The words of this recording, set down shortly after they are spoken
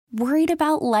Worried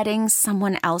about letting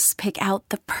someone else pick out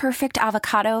the perfect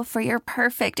avocado for your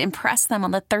perfect impress them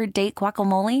on the third date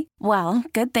guacamole? Well,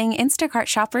 good thing Instacart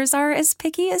shoppers are as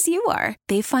picky as you are.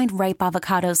 They find ripe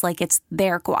avocados like it's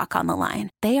their guac on the line.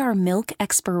 They are milk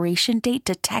expiration date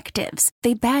detectives.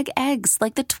 They bag eggs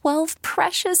like the 12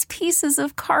 precious pieces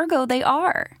of cargo they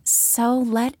are. So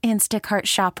let Instacart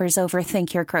shoppers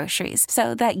overthink your groceries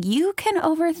so that you can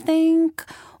overthink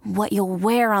what you'll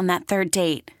wear on that third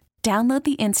date. Download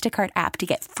the Instacart app to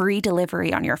get free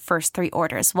delivery on your first 3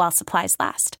 orders while supplies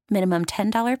last. Minimum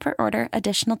 $10 per order.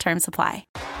 Additional terms apply.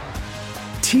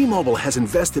 T-Mobile has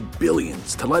invested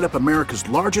billions to light up America's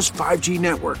largest 5G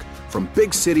network, from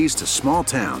big cities to small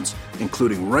towns,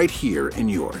 including right here in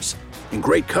yours. And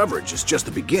great coverage is just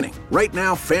the beginning. Right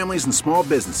now, families and small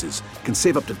businesses can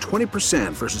save up to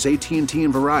 20% versus AT&T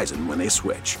and Verizon when they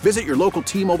switch. Visit your local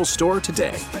T-Mobile store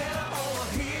today.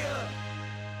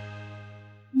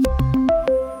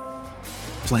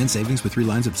 Plan savings with 3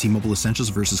 lines of T-Mobile Essentials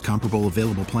versus comparable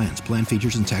available plans. Plan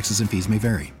features and taxes and fees may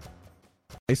vary.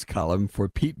 Nice column for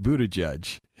Pete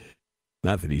Buttigieg.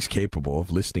 Not that he's capable of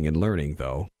listening and learning,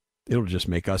 though. It'll just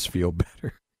make us feel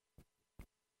better.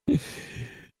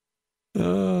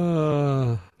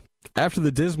 After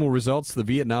the dismal results of the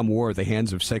Vietnam War at the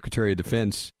hands of Secretary of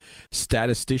Defense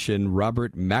statistician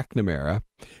Robert McNamara,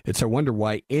 it's a wonder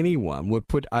why anyone would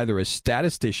put either a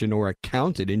statistician or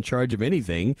accountant in charge of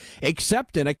anything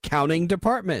except an accounting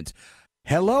department.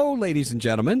 Hello, ladies and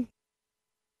gentlemen.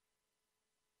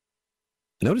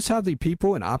 Notice how the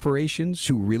people in operations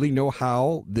who really know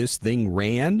how this thing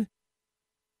ran,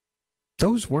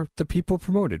 those weren't the people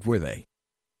promoted, were they?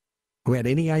 Who had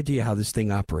any idea how this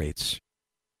thing operates.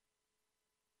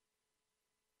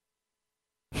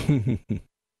 The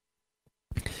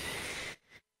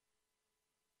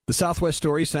Southwest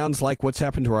story sounds like what's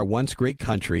happened to our once great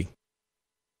country.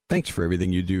 Thanks for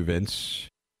everything you do, Vince.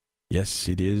 Yes,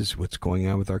 it is what's going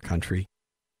on with our country.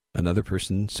 Another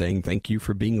person saying thank you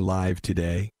for being live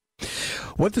today.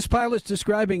 What this pilot's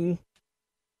describing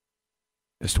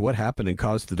as to what happened and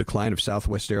caused the decline of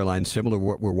Southwest Airlines, similar to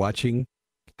what we're watching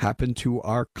happen to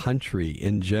our country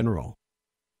in general.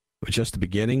 But just the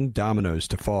beginning, dominoes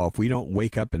to fall if we don't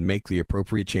wake up and make the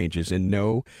appropriate changes. And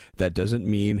no, that doesn't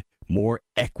mean more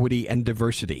equity and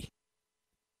diversity.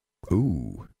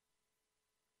 Ooh.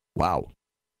 Wow.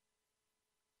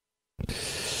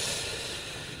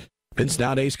 Vince,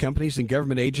 nowadays companies and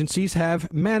government agencies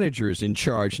have managers in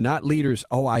charge, not leaders.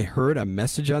 Oh, I heard a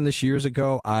message on this years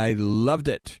ago. I loved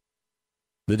it.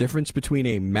 The difference between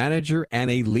a manager and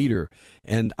a leader.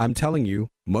 And I'm telling you,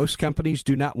 most companies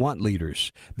do not want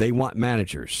leaders. They want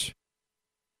managers.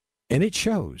 And it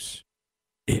shows.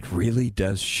 It really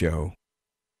does show.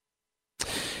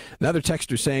 Another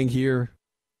texter saying here,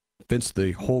 Vince,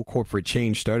 the whole corporate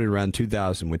change started around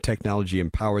 2000 when technology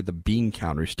empowered the bean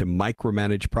counters to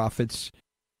micromanage profits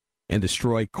and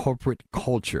destroy corporate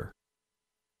culture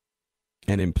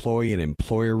and employee and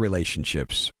employer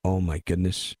relationships. Oh, my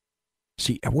goodness.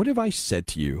 See, what have I said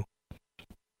to you?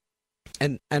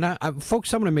 And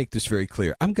folks, I'm going to make this very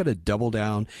clear. I'm going to double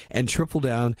down and triple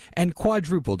down and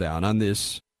quadruple down on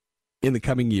this in the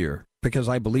coming year because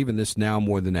I believe in this now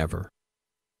more than ever.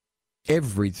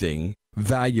 Everything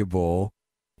valuable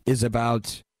is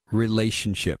about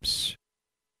relationships.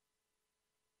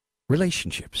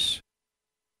 Relationships.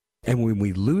 And when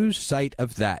we lose sight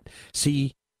of that,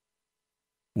 see,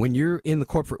 when you're in the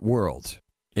corporate world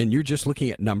and you're just looking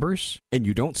at numbers and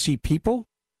you don't see people,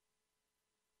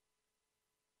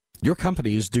 your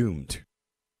company is doomed.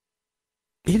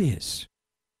 It is.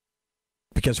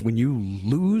 Because when you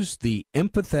lose the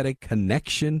empathetic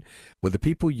connection with the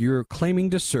people you're claiming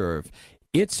to serve,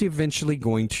 it's eventually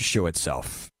going to show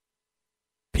itself.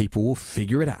 People will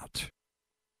figure it out.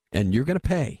 And you're going to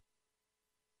pay.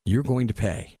 You're going to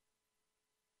pay.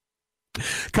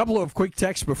 A couple of quick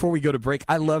texts before we go to break.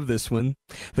 I love this one.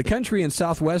 The country and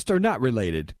Southwest are not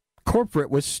related. Corporate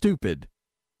was stupid.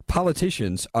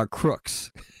 Politicians are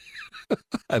crooks.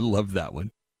 I love that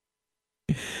one.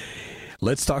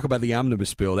 Let's talk about the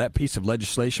omnibus bill. That piece of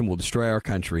legislation will destroy our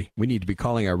country. We need to be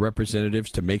calling our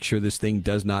representatives to make sure this thing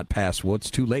does not pass. Well, it's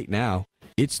too late now.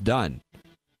 It's done,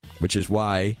 which is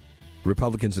why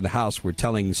Republicans in the House were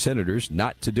telling senators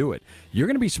not to do it. You're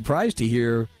going to be surprised to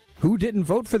hear who didn't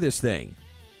vote for this thing.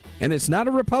 And it's not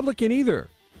a Republican either.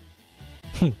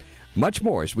 Much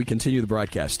more as we continue the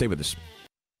broadcast. Stay with us.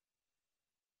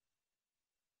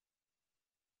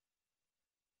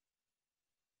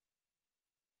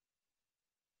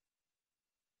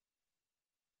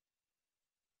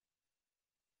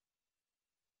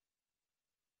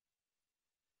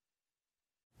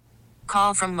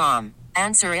 Call from mom.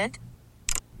 Answer it.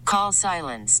 Call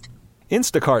silenced.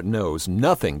 Instacart knows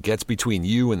nothing gets between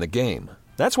you and the game.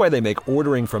 That's why they make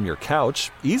ordering from your couch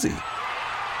easy.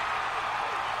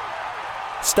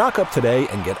 Stock up today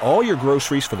and get all your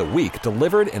groceries for the week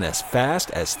delivered in as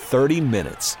fast as 30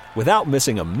 minutes without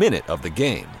missing a minute of the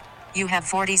game. You have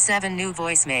 47 new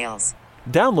voicemails.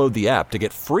 Download the app to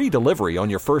get free delivery on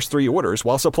your first 3 orders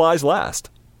while supplies last.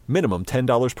 Minimum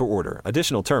 $10 per order.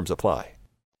 Additional terms apply.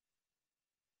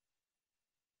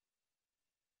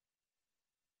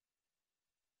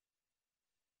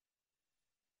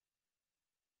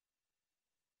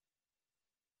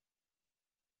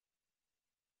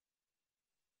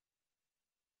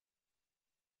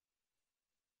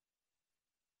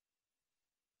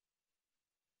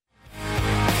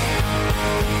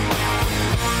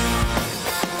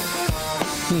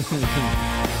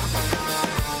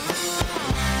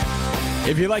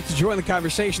 If you'd like to join the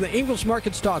conversation, the Ingalls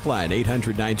Market Stock Line,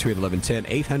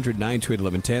 800-928-1110,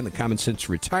 800-928-1110, the Common Sense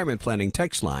Retirement Planning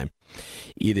text line.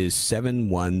 It is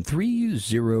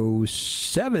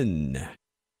 71307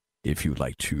 if you'd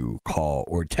like to call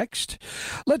or text.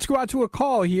 Let's go out to a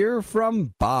call here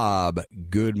from Bob.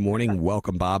 Good morning.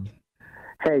 Welcome, Bob.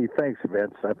 Hey, thanks,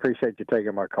 Vince. I appreciate you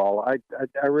taking my call. I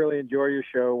really enjoy your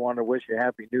show. Want to wish you a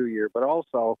Happy New Year. But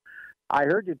also, I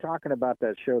heard you talking about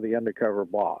that show, The Undercover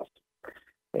Boss.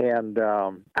 And I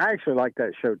actually like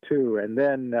that show, too. And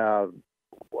then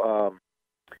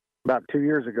about 2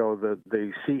 years ago, the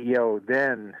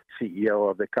CEO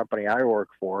of the company I work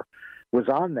for, was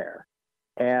on there.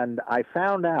 And I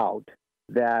found out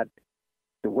that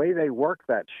the way they work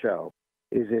that show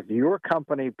is if your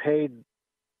company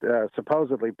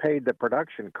supposedly paid the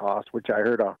production cost, which I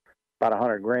heard about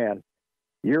 $100,000,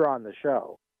 you're on the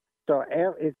show. So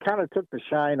it kind of took the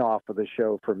shine off of the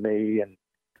show for me. And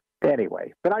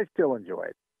anyway, but I still enjoy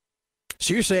it.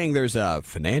 So you're saying there's a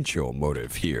financial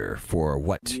motive here for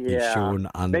what is shown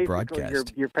on the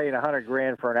broadcast. You're paying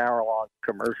 $100,000 for an hour-long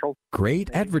commercial.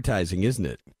 Great advertising, isn't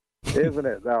it? Isn't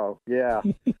it? Oh, yeah.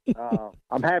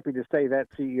 I'm happy to say that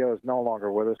CEO is no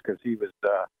longer with us because he was.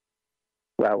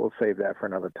 Well, we'll save that for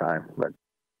another time. But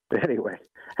anyway,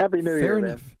 Happy New Year,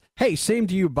 man. Hey, same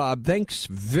to you, Bob. Thanks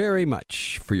very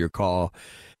much for your call.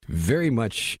 Very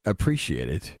much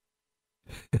appreciated.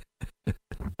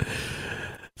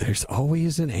 There's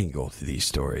always an angle to these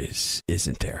stories,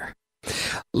 isn't there?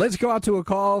 Let's go out to a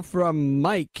call from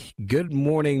Mike. Good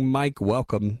morning, Mike.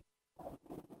 Welcome.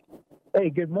 Hey,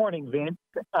 good morning, Vince.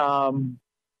 I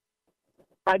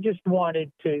just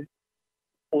wanted to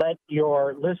let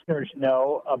your listeners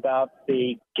know about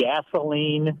the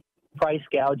gasoline price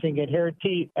gouging at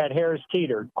Harris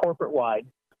Teeter, corporate-wide.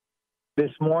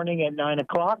 This morning at 9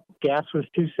 o'clock, gas was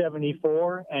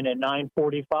 $2.74, and at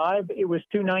 9:45, it was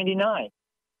 $2.99.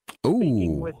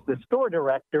 Speaking with the store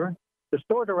director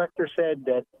said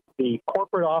that the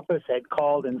corporate office had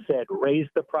called and said, raise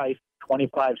the price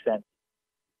 25 cents.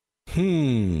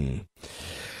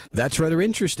 That's rather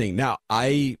interesting. Now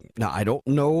I don't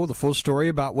know the full story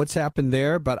about what's happened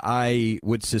there, but I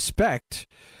would suspect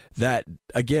that,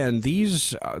 again,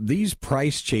 these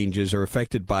price changes are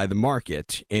affected by the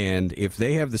market, and if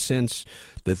they have the sense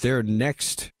that their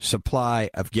next supply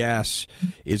of gas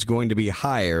is going to be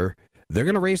higher, they're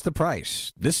going to raise the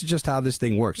price. This is just how this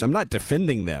thing works. I'm not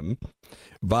defending them,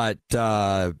 but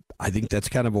I think that's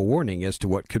kind of a warning as to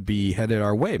what could be headed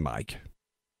our way, Mike.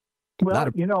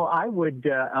 Well, I would.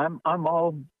 I'm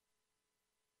all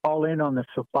in on the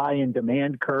supply and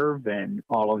demand curve and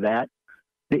all of that.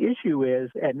 The issue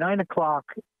is at 9 o'clock,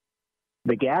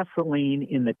 the gasoline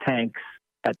in the tanks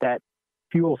at that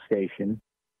fuel station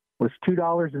was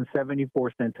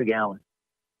 $2.74 a gallon.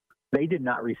 They did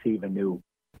not receive a new.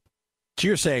 So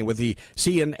you're saying with the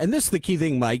and this is the key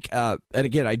thing, Mike. And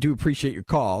again, I do appreciate your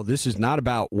call. This is not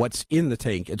about what's in the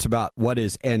tank; it's about what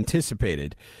is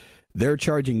anticipated. They're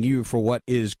charging you for what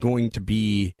is going to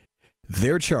be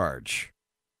their charge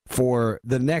for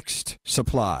the next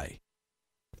supply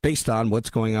based on what's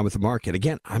going on with the market.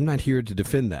 Again, I'm not here to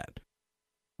defend that,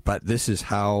 but this is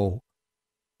how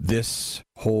this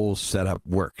whole setup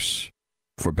works,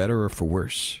 for better or for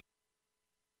worse.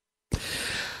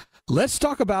 Let's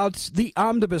talk about the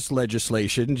omnibus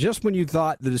legislation. Just when you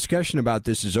thought the discussion about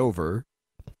this is over,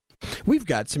 we've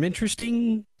got some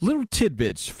interesting little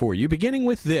tidbits for you, beginning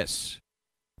with this.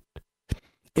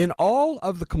 In all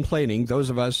of the complaining, those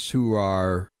of us who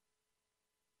are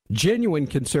genuine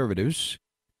conservatives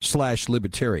 /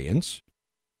 libertarians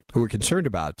who are concerned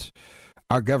about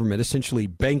our government essentially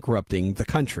bankrupting the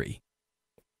country,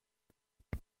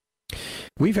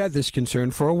 we've had this concern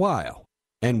for a while,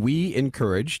 and we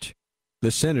encouraged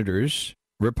the senators,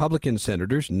 Republican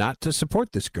senators, not to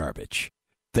support this garbage.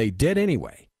 They did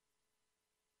anyway.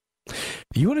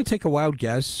 You want to take a wild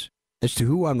guess as to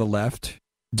who on the left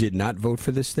did not vote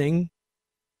for this thing?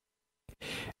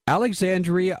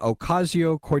 Alexandria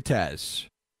Ocasio-Cortez.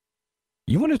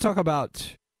 You want to talk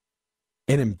about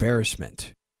an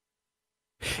embarrassment?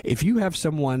 If you have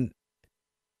someone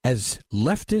as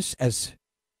leftist as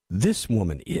this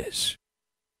woman is,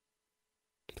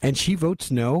 and she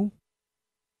votes no,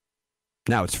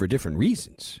 now it's for different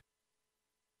reasons.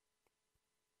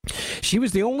 She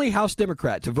was the only House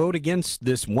Democrat to vote against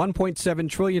this $1.7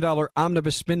 trillion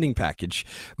omnibus spending package,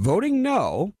 voting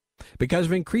no because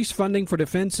of increased funding for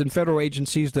defense and federal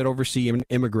agencies that oversee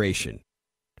immigration.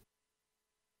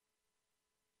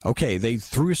 Okay, they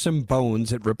threw some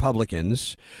bones at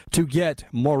Republicans to get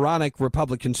moronic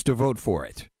Republicans to vote for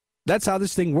it. That's how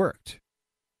this thing worked.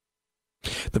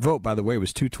 The vote, by the way,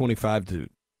 was 225 to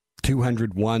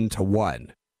 201 to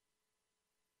 1.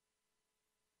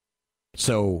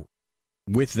 So,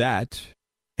 with that,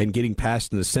 and getting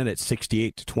passed in the Senate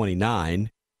 68 to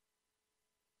 29,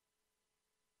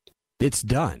 it's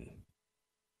done.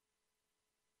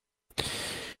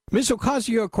 Ms.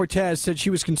 Ocasio-Cortez said she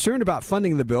was concerned about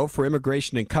funding the bill for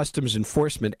immigration and customs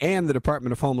enforcement and the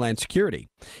Department of Homeland Security,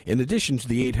 in addition to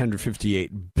the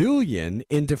 $858 billion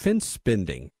in defense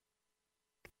spending.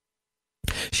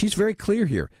 She's very clear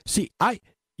here. See,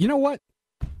 you know what?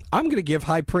 I'm going to give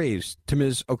high praise to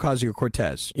Ms.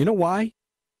 Ocasio-Cortez. You know why?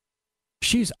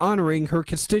 She's honoring her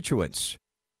constituents.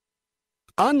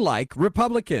 Unlike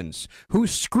Republicans, who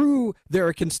screw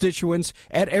their constituents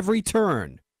at every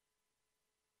turn.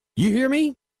 You hear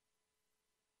me?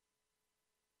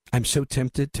 I'm so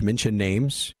tempted to mention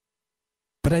names,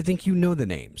 but I think you know the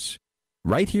names.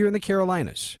 Right here in the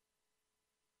Carolinas.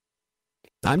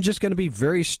 I'm just going to be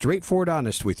very straightforward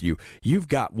honest with you. You've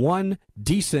got one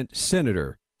decent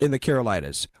senator in the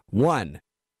Carolinas. One.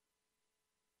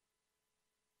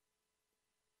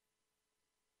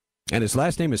 And his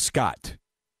last name is Scott.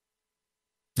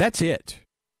 That's it.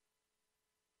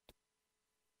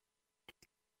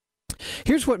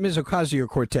 Here's what Ms.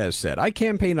 Ocasio-Cortez said. I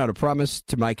campaign on a promise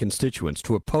to my constituents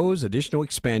to oppose additional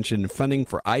expansion in funding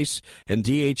for ICE and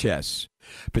DHS,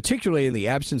 particularly in the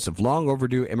absence of long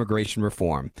overdue immigration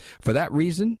reform. For that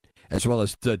reason, as well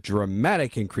as the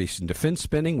dramatic increase in defense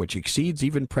spending, which exceeds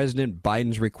even President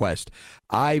Biden's request,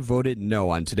 I voted no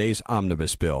on today's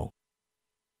omnibus bill.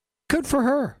 Good for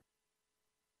her.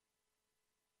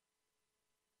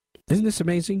 Isn't this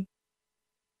amazing?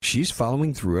 She's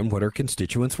following through on what her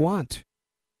constituents want.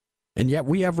 And yet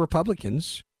we have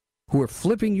Republicans who are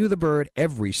flipping you the bird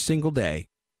every single day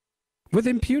with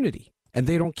impunity, and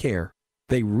they don't care.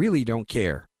 They really don't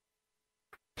care.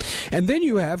 And then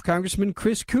you have Congressman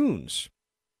Chris Coons,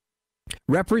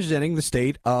 representing the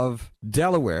state of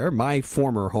Delaware, my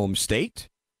former home state.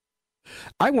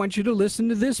 I want you to listen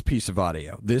to this piece of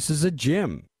audio. This is a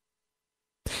gem.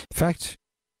 In fact,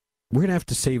 we're going to have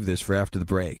to save this for after the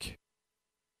break.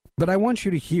 But I want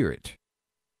you to hear it,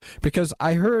 because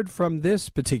I heard from this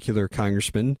particular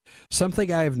congressman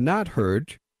something I have not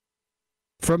heard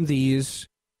from these.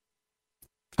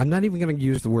 I'm not even going to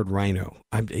use the word rhino.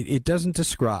 It doesn't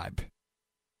describe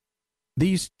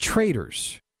these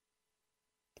traitors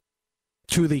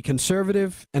to the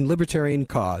conservative and libertarian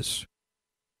cause.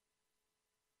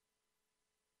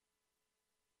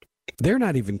 They're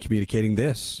not even communicating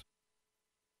this.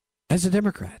 As a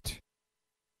Democrat,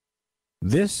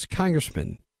 this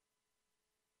congressman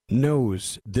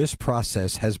knows this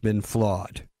process has been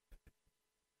flawed.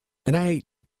 And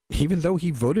even though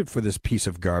he voted for this piece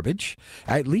of garbage,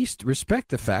 I at least respect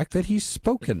the fact that he's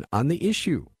spoken on the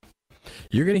issue.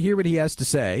 You're going to hear what he has to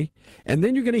say, and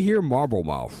then you're going to hear Marble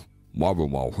Mouth. Marble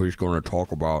Mouth, he's going to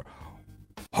talk about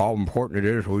how important it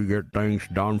is we get things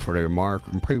done for the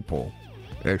American people.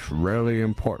 It's really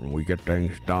important we get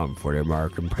things done for the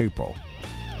American people.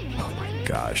 Oh my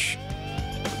gosh.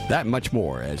 That much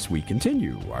more as we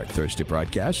continue our Thursday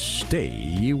broadcast.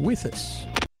 Stay with us.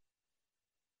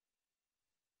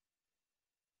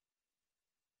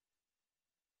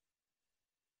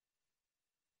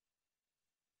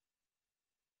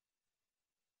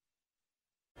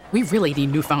 We really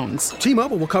need new phones.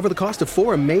 T-Mobile will cover the cost of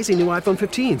 4 amazing new iPhone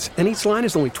 15s, and each line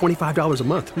is only $25 a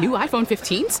month. New iPhone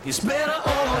 15s? It's better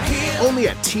over here. Only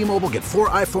at T-Mobile, get 4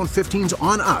 iPhone 15s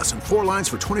on us and 4 lines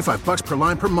for $25 per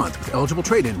line per month with eligible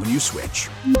trade-in when you switch.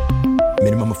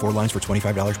 Minimum of 4 lines for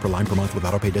 $25 per line per month with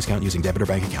autopay discount using debit or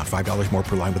bank account. $5 more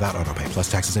per line without autopay, plus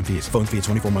taxes and fees. Phone fee at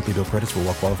 24 monthly bill credits for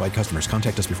well-qualified customers.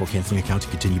 Contact us before canceling account to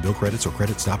continue bill credits or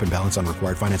credit stop and balance on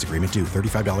required finance agreement due.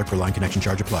 $35 per line connection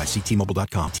charge applies. See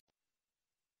T-Mobile.com.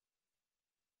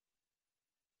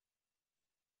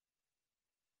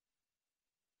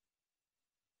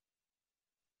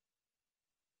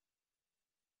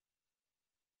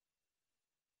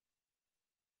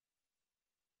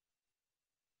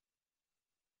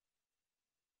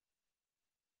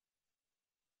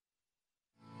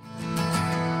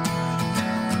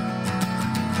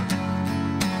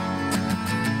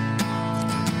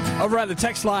 Over on the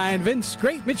text line, Vince,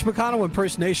 great Mitch McConnell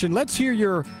impersonation. Let's hear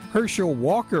your Herschel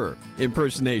Walker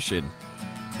impersonation.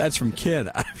 That's from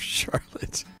Ken out of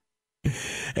Charlotte.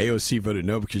 AOC voted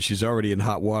no because she's already in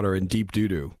hot water and deep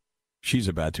doo-doo. She's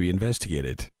about to be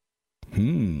investigated.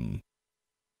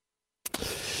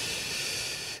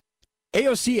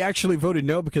 AOC actually voted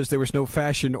no because there was no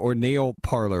fashion or nail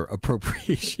parlor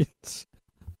appropriations.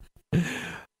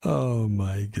 Oh,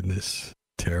 my goodness.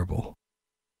 Terrible.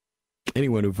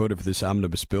 Anyone who voted for this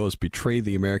omnibus bill has betrayed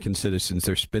the American citizens.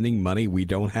 They're spending money we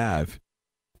don't have.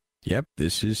 Yep,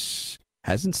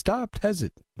 hasn't stopped, has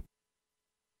it?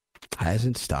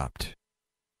 Hasn't stopped.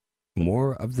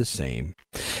 More of the same.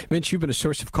 Vince, you've been a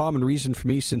source of calm and reason for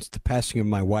me since the passing of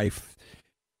my wife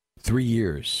 3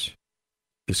 years.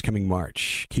 This coming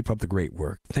March. Keep up the great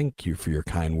work. Thank you for your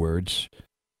kind words.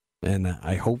 And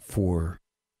I hope for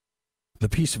the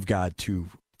peace of God to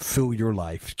fill your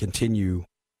life, continue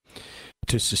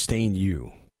to sustain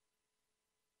you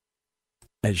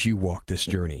as you walk this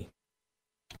journey.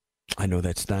 I know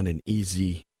that's not an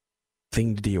easy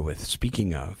thing to deal with.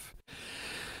 Speaking of,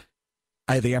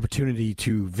 I had the opportunity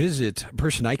to visit a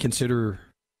person I consider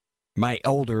my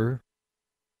elder,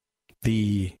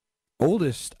 the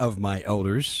oldest of my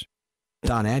elders,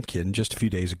 Don Adkin, just a few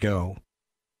days ago.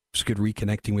 It was good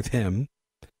reconnecting with him.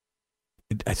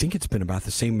 I think it's been about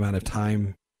the same amount of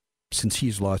time since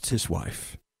he's lost his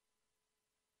wife.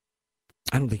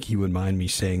 I don't think he would mind me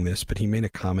saying this, but he made a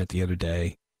comment the other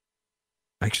day.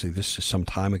 Actually, this is some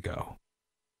time ago.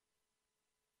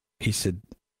 He said,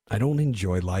 I don't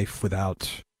enjoy life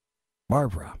without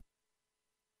Barbara.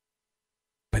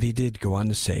 But he did go on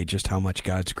to say just how much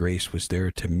God's grace was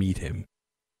there to meet him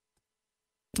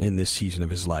in this season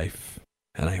of his life.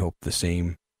 And I hope the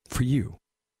same for you.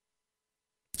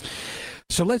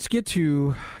 So let's get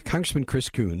to Congressman Chris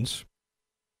Coons.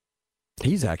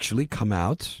 He's actually come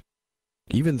out,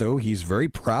 even though he's very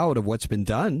proud of what's been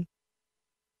done,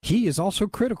 he is also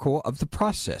critical of the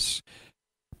process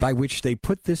by which they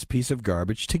put this piece of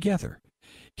garbage together.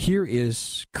 Here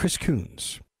is Chris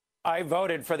Coons. I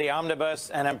voted for the omnibus,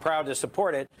 and I'm proud to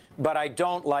support it, but I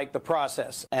don't like the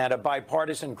process. And a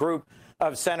bipartisan group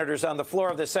of senators on the floor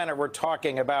of the Senate were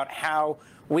talking about how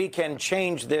we can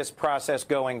change this process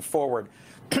going forward.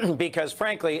 Because,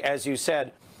 frankly, as you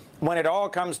said, when it all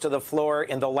comes to the floor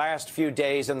in the last few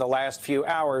days and the last few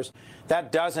hours,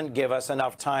 that doesn't give us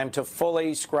enough time to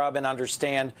fully scrub and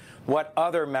understand what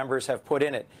other members have put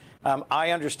in it.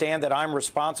 I understand that I'm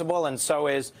responsible, and so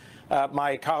is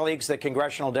my colleagues, the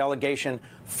congressional delegation,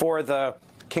 for the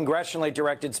congressionally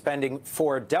directed spending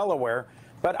for Delaware,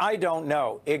 but I don't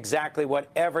know exactly what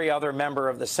every other member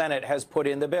of the Senate has put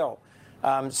in the bill.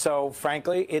 So,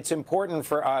 frankly, it's important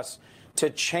for us to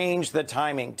change the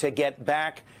timing, to get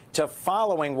back to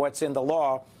following what's in the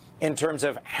law in terms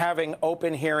of having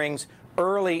open hearings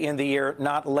early in the year,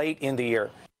 not late in the year.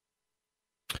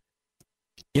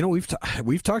 You know,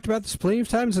 we've talked about this plenty of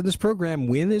times in this program.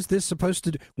 When is this supposed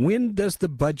to? When does the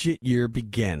budget year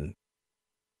begin?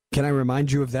 Can I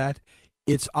remind you of that?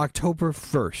 It's October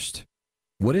 1st.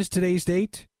 What is today's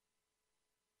date?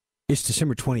 It's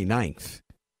December 29th.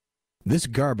 This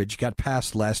garbage got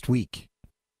passed last week.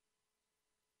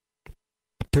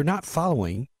 They're not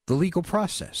following the legal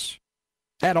process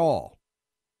at all.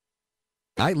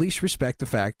 I at least respect the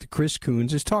fact that Chris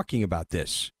Coons is talking about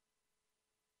this.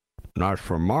 Not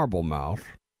for Marblemouth.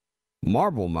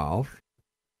 Marblemouth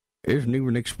isn't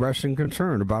even expressing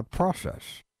concern about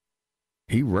process.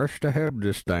 He rushed ahead with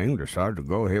this thing, decided to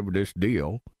go ahead with this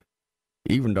deal,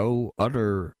 even though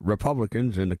other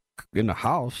Republicans in the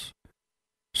House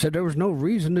said there was no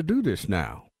reason to do this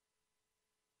now.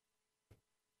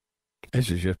 This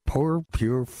is just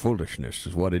pure foolishness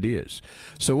is what it is.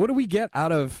 So what do we get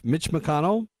out of Mitch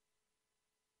McConnell?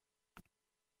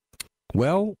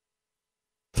 Well,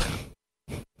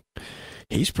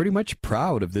 he's pretty much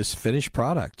proud of this finished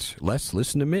product. Let's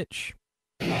listen to Mitch.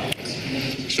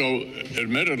 So,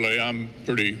 admittedly, I'm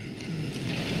pretty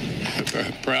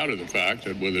proud of the fact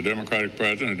that with a Democratic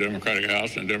president, a Democratic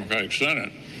House, and a Democratic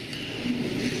Senate,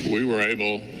 we were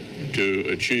able to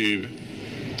achieve,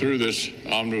 through this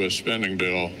omnibus spending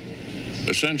bill,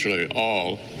 essentially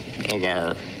all of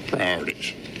our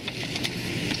priorities.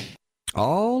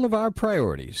 All of our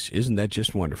priorities. Isn't that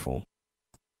just wonderful?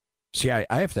 See, I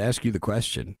have to ask you the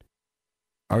question.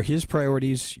 Are his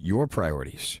priorities your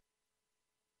priorities?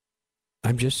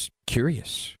 I'm just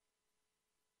curious.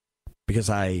 Because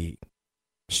I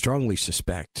strongly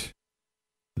suspect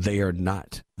they are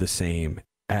not the same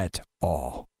at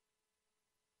all.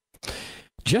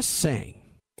 Just saying.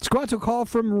 Let's go out to a call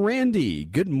from Randy.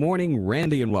 Good morning,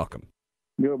 Randy, and welcome.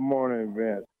 Good morning,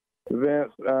 Vince.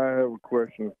 Vince, I have a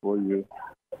question for you.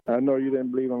 I know you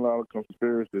didn't believe in a lot of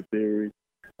conspiracy theories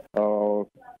a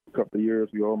couple of years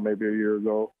ago, maybe a year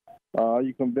ago. Are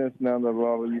you convinced now that a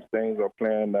lot of these things are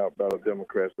planned out by the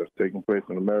Democrats that's taking place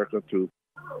in America to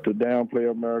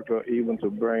downplay America, even to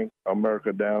bring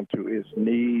America down to its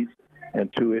knees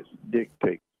and to its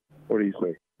dictates? What do you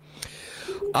say?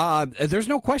 There's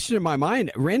no question in my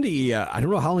mind. Randy, I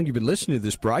don't know how long you've been listening to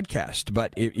this broadcast,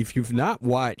 but if you've not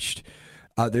watched,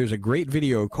 there's a great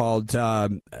video called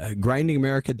Grinding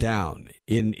America Down.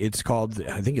 It's called,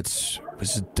 I think it's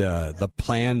the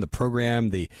plan, the program,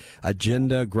 the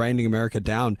agenda, Grinding America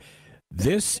Down.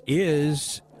 This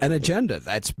is an agenda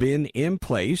that's been in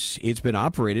place. It's been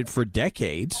operated for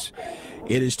decades.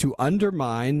 It is to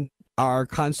undermine our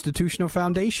constitutional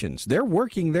foundations. They're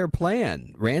working their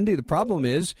plan. Randy, the problem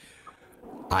is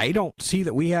I don't see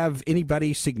that we have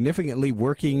anybody significantly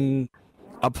working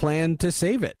a plan to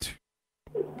save it.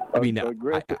 I mean, I'm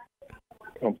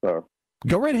sorry.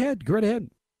 Go right ahead. Go right ahead.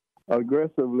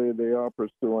 Aggressively, they are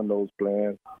pursuing those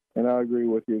plans, and I agree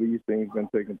with you. These things have been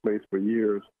taking place for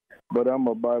years, but I'm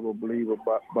a Bible believer,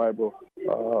 Bible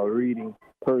reading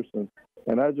person,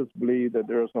 and I just believe that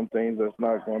there are some things that's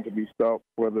not going to be stopped,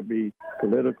 whether it be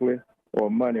politically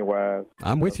or money-wise.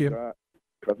 I'm with you.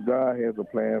 Because God has a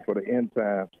plan for the end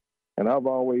times, and I've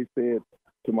always said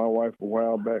to my wife a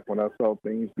while back when I saw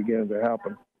things beginning to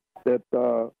happen that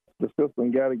the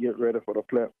system got to get ready for the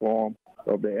platform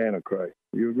of the Antichrist.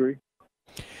 You agree?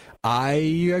 I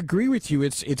agree with you.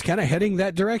 It's kind of heading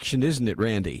that direction, isn't it,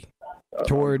 Randy?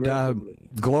 Toward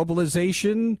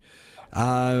globalization,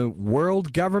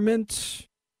 world government.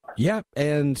 Yeah,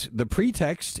 and the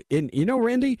pretext,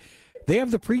 Randy, they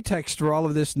have the pretext for all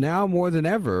of this now more than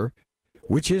ever,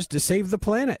 which is to save the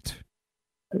planet.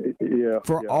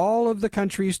 For all of the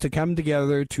countries to come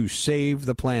together to save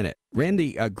the planet.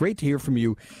 Randy, great to hear from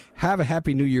you. Have a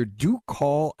happy new year. Do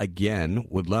call again.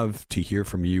 Would love to hear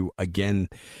from you again.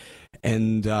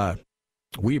 And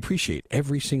we appreciate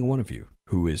every single one of you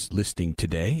who is listening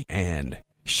today and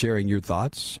sharing your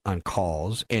thoughts on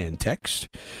calls and text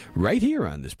right here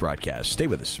on this broadcast. Stay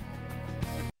with us.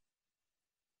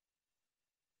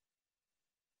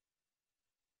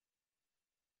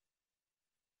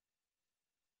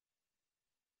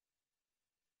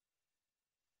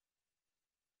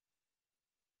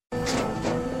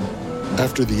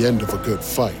 After the end of a good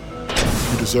fight,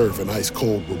 you deserve an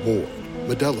ice-cold reward.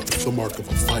 Modelo is the mark of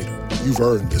a fighter. You've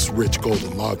earned this rich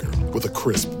golden lager with a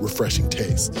crisp, refreshing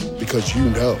taste. Because you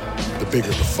know, the bigger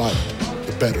the fight,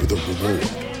 the better the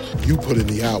reward. You put in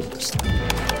the hours,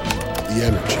 the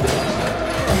energy,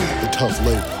 the tough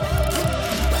labor.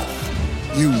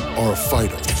 You are a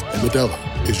fighter, and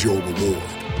Modelo is your reward.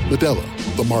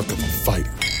 Modelo, the mark of a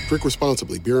fighter. Drink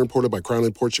responsibly. Beer imported by Crown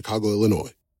Imports, Chicago,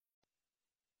 Illinois.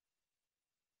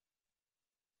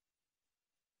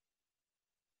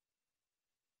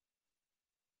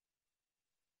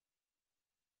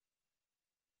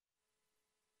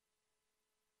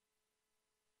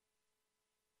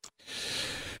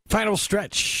 Final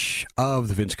stretch of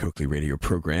the Vince Coakley radio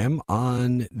program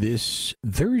on this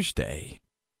Thursday.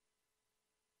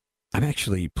 I'm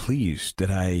actually pleased that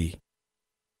I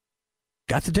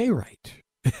got the day right.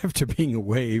 After being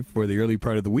away for the early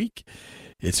part of the week,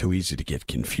 it's so easy to get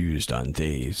confused on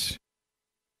days.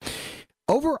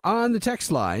 Over on the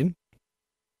text line,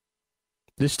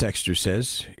 this texter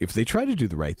says, if they try to do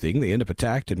the right thing, they end up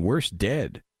attacked and worse,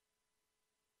 dead.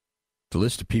 The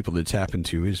list of people it's happened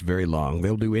to is very long.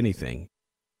 They'll do anything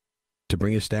to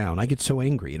bring us down. I get so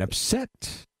angry and upset.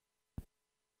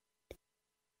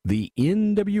 The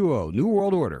NWO, New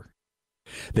World Order.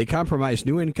 They compromise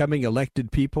new incoming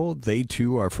elected people. They,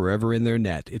 too, are forever in their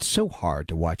net. It's so hard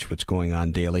to watch what's going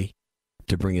on daily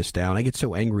to bring us down. I get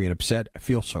so angry and upset. I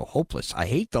feel so hopeless. I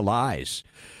hate the lies.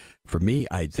 For me,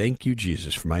 I'd thank you,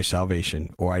 Jesus, for my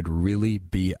salvation, or I'd really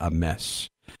be a mess.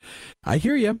 I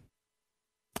hear you.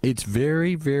 It's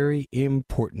very, very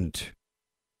important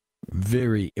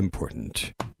to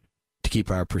keep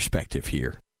our perspective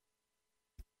here.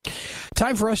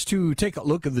 Time for us to take a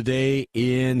look at the day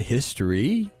in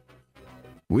history.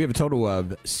 We have a total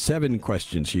of 7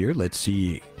 questions here. Let's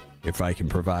see if I can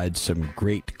provide some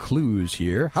great clues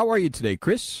here. How are you today,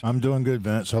 Chris? I'm doing good,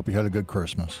 Vince. Hope you had a good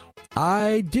Christmas.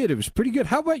 I did. It was pretty good.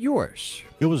 How about yours?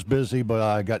 It was busy, but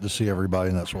I got to see everybody,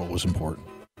 and that's what was important.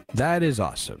 That is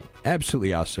awesome.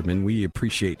 Absolutely awesome. And we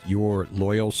appreciate your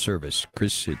loyal service,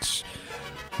 Chris. It's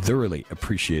thoroughly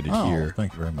appreciated here.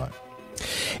 Thank you very much.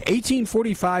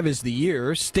 1845 is the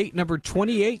year, state number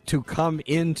 28 to come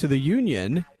into the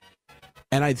Union.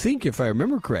 And I think, if I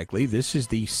remember correctly, this is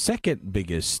the second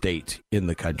biggest state in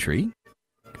the country.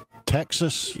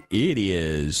 Texas? It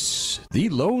is the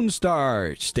Lone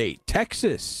Star State,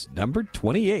 Texas, number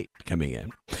 28 coming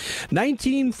in.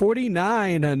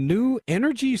 1949, a new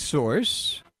energy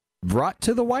source brought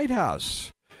to the White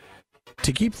House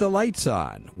to keep the lights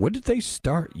on. What did they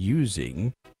start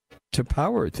using to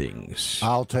power things?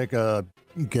 I'll take a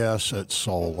guess at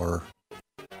solar.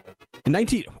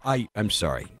 I'm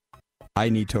sorry. I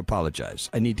need to apologize.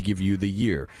 I need to give you the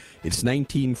year. It's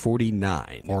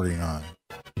 1949.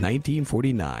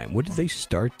 1949. What did they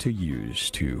start to use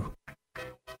to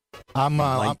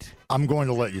light? I'm going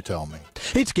to let you tell me.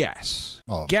 It's gas.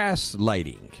 Oh. Gas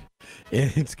lighting.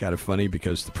 It's kind of funny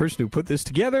because the person who put this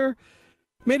together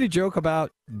made a joke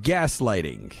about gas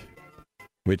lighting,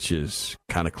 which is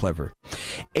kind of clever.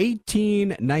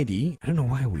 1890, I don't know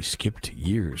why we skipped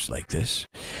years like this.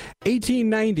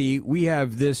 1890, we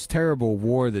have this terrible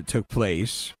war that took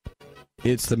place.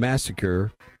 It's the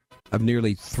massacre of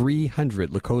nearly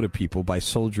 300 Lakota people by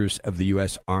soldiers of the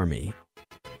U.S. Army.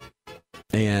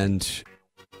 And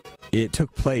it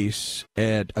took place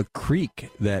at a creek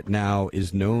that now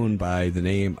is known by the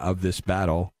name of this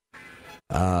battle.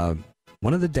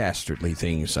 One of the dastardly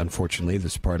things, unfortunately,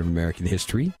 this part of American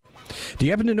history. Do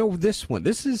you happen to know this one?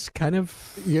 This is kind of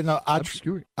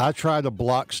obscure. I try to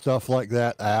block stuff like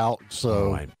that out,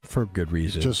 so for good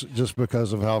reason. Just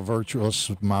because of how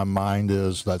virtuous my mind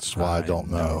is, that's why I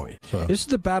don't know. So. This is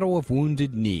the Battle of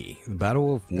Wounded Knee. The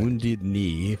Battle of Wounded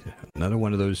Knee, another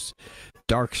one of those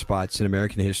dark spots in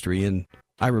American history, and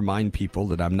I remind people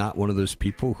that I'm not one of those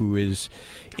people who is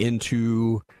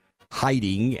into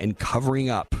hiding and covering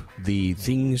up the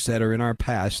things that are in our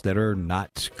past that are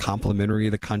not complimentary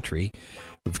of the country.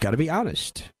 We've got to be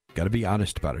honest. Got to be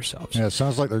honest about ourselves. Yeah, it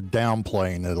sounds like they're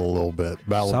downplaying it a little bit.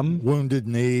 Wounded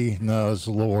Knee, no, it's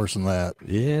a little worse than that.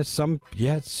 Yes,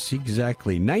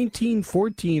 exactly.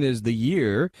 1914 is the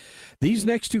year. These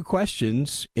next two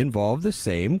questions involve the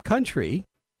same country.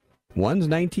 One's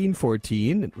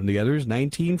 1914, and the other is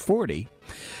 1940.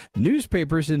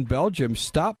 Newspapers in Belgium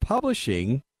stopped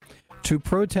publishing to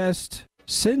protest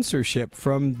censorship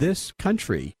from this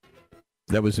country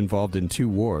that was involved in two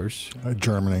wars.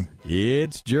 Germany.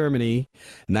 It's Germany.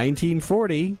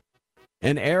 1940,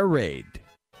 an air raid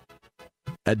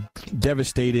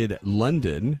devastated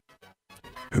London.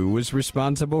 Who was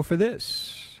responsible for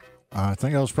this? I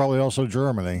think that was probably also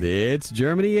Germany. It's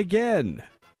Germany again.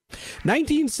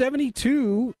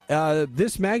 1972,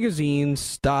 this magazine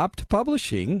stopped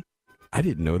publishing. I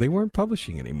didn't know they weren't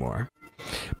publishing anymore.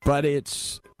 But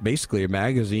it's basically a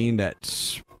magazine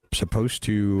that's supposed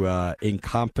to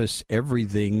encompass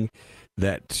everything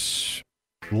that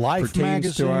Life pertains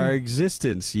magazine? to our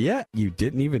existence. Yeah, you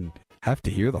didn't even have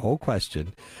to hear the whole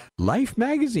question. Life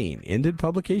magazine ended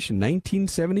publication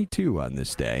 1972 on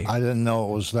this day. I didn't know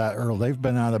it was that early. They've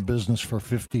been out of business for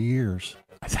 50 years.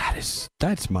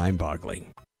 That's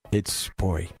mind-boggling.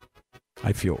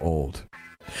 I feel old.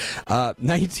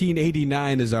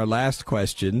 1989 is our last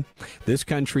question. This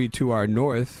country to our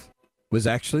north was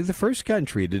actually the first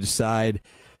country to decide,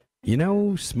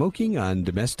 smoking on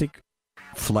domestic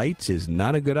flights is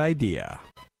not a good idea.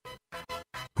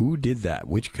 Who did that?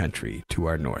 Which country to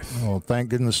our north? Oh, thank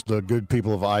goodness the good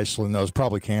people of Iceland. That was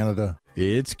probably Canada.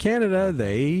 It's Canada.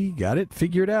 They got it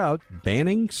figured out,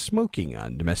 banning smoking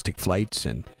on domestic flights,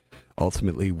 and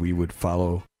ultimately we would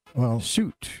follow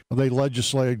suit. They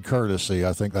legislated courtesy.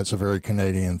 I think that's a very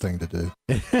Canadian thing to do.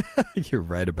 You're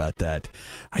right about that.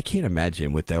 I can't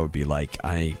imagine what that would be like.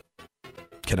 I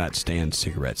cannot stand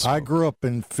cigarette smoke. I grew up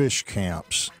in fish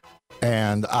camps,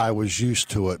 and I was used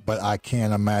to it, but I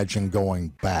can't imagine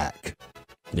going back.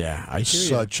 Yeah, I hear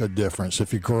such a difference.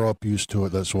 If you grow up used to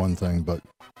it, that's one thing, but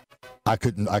I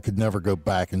could never go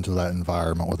back into that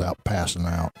environment without passing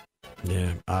out.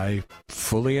 Yeah, I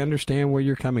fully understand where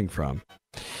you're coming from.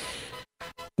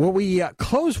 Well, we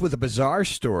close with a bizarre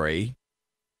story.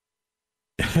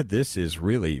 This is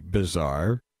really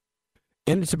bizarre.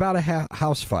 And it's about a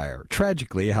house fire.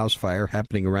 Tragically, a house fire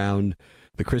happening around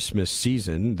the Christmas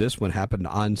season. This one happened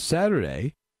on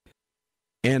Saturday.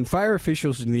 And fire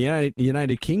officials in the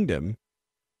United Kingdom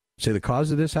say the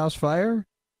cause of this house fire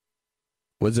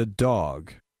was a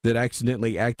dog that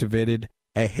accidentally activated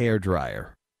a hairdryer.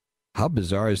 How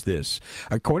bizarre is this?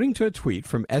 According to a tweet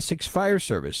from Essex Fire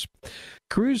Service,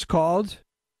 crews called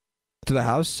to the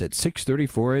house at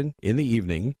 6:34 in the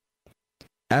evening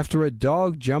after a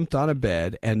dog jumped on a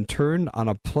bed and turned on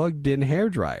a plugged-in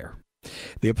hairdryer.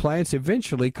 The appliance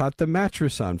eventually caught the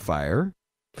mattress on fire,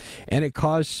 and it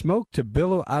caused smoke to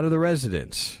billow out of the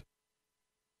residence.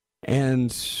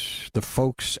 And the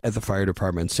folks at the fire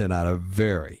department sent out a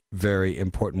very, very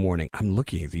important warning. I'm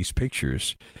looking at these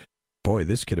pictures. boy,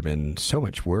 this could have been so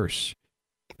much worse.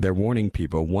 They're warning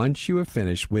people, once you have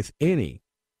finished with any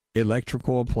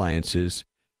electrical appliances,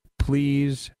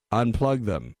 please unplug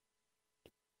them.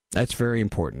 That's very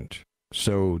important.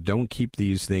 So don't keep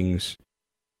these things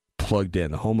plugged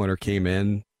in. The homeowner came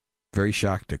in very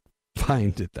shocked to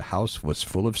find that the house was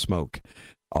full of smoke,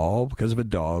 all because of a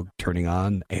dog turning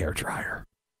on the air dryer.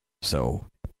 So,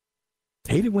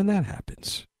 hate it when that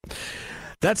happens.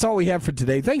 That's all we have for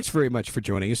today. Thanks very much for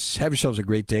joining us. Have yourselves a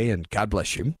great day, and God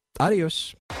bless you.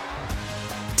 Adios.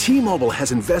 T-Mobile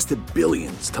has invested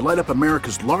billions to light up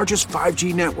America's largest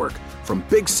 5G network, from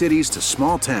big cities to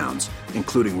small towns,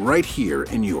 including right here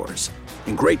in yours.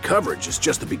 And great coverage is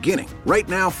just the beginning. Right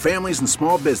now, families and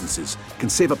small businesses can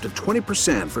save up to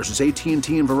 20% versus AT&T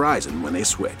and Verizon when they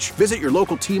switch. Visit your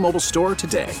local T-Mobile store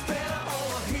today.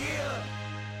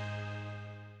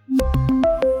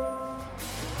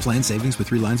 Plan savings with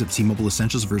 3 lines of T-Mobile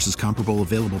Essentials versus comparable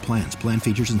available plans. Plan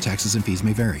features and taxes and fees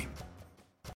may vary.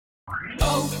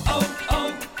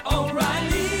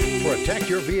 Protect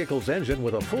your vehicle's engine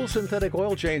with a full synthetic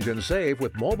oil change and save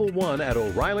with Mobile One at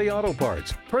O'Reilly Auto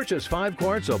Parts. Purchase 5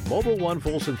 quarts of Mobile One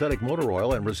full synthetic motor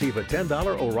oil and receive a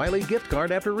 $10 O'Reilly gift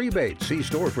card after rebate. See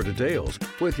store for details.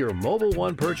 With your Mobile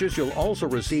One purchase, you'll also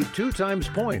receive 2 times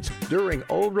points during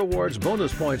O Rewards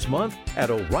Bonus Points Month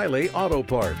at O'Reilly Auto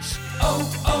Parts.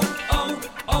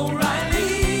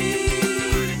 O'Reilly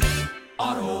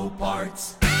Auto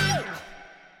Parts.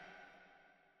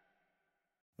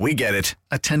 We get it.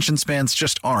 Attention spans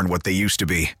just aren't what they used to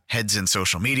be. Heads in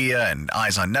social media and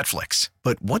eyes on Netflix.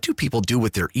 But what do people do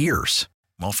with their ears?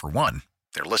 Well, for one,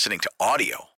 they're listening to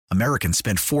audio. Americans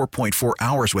spend 4.4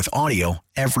 hours with audio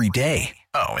every day.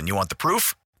 Oh, and you want the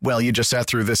proof? Well, you just sat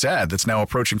through this ad that's now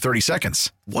approaching 30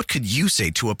 seconds. What could you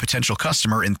say to a potential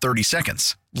customer in 30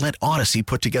 seconds? Let Odyssey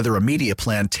put together a media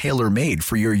plan tailor-made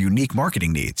for your unique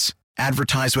marketing needs.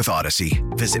 Advertise with Odyssey.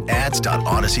 Visit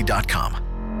ads.odyssey.com.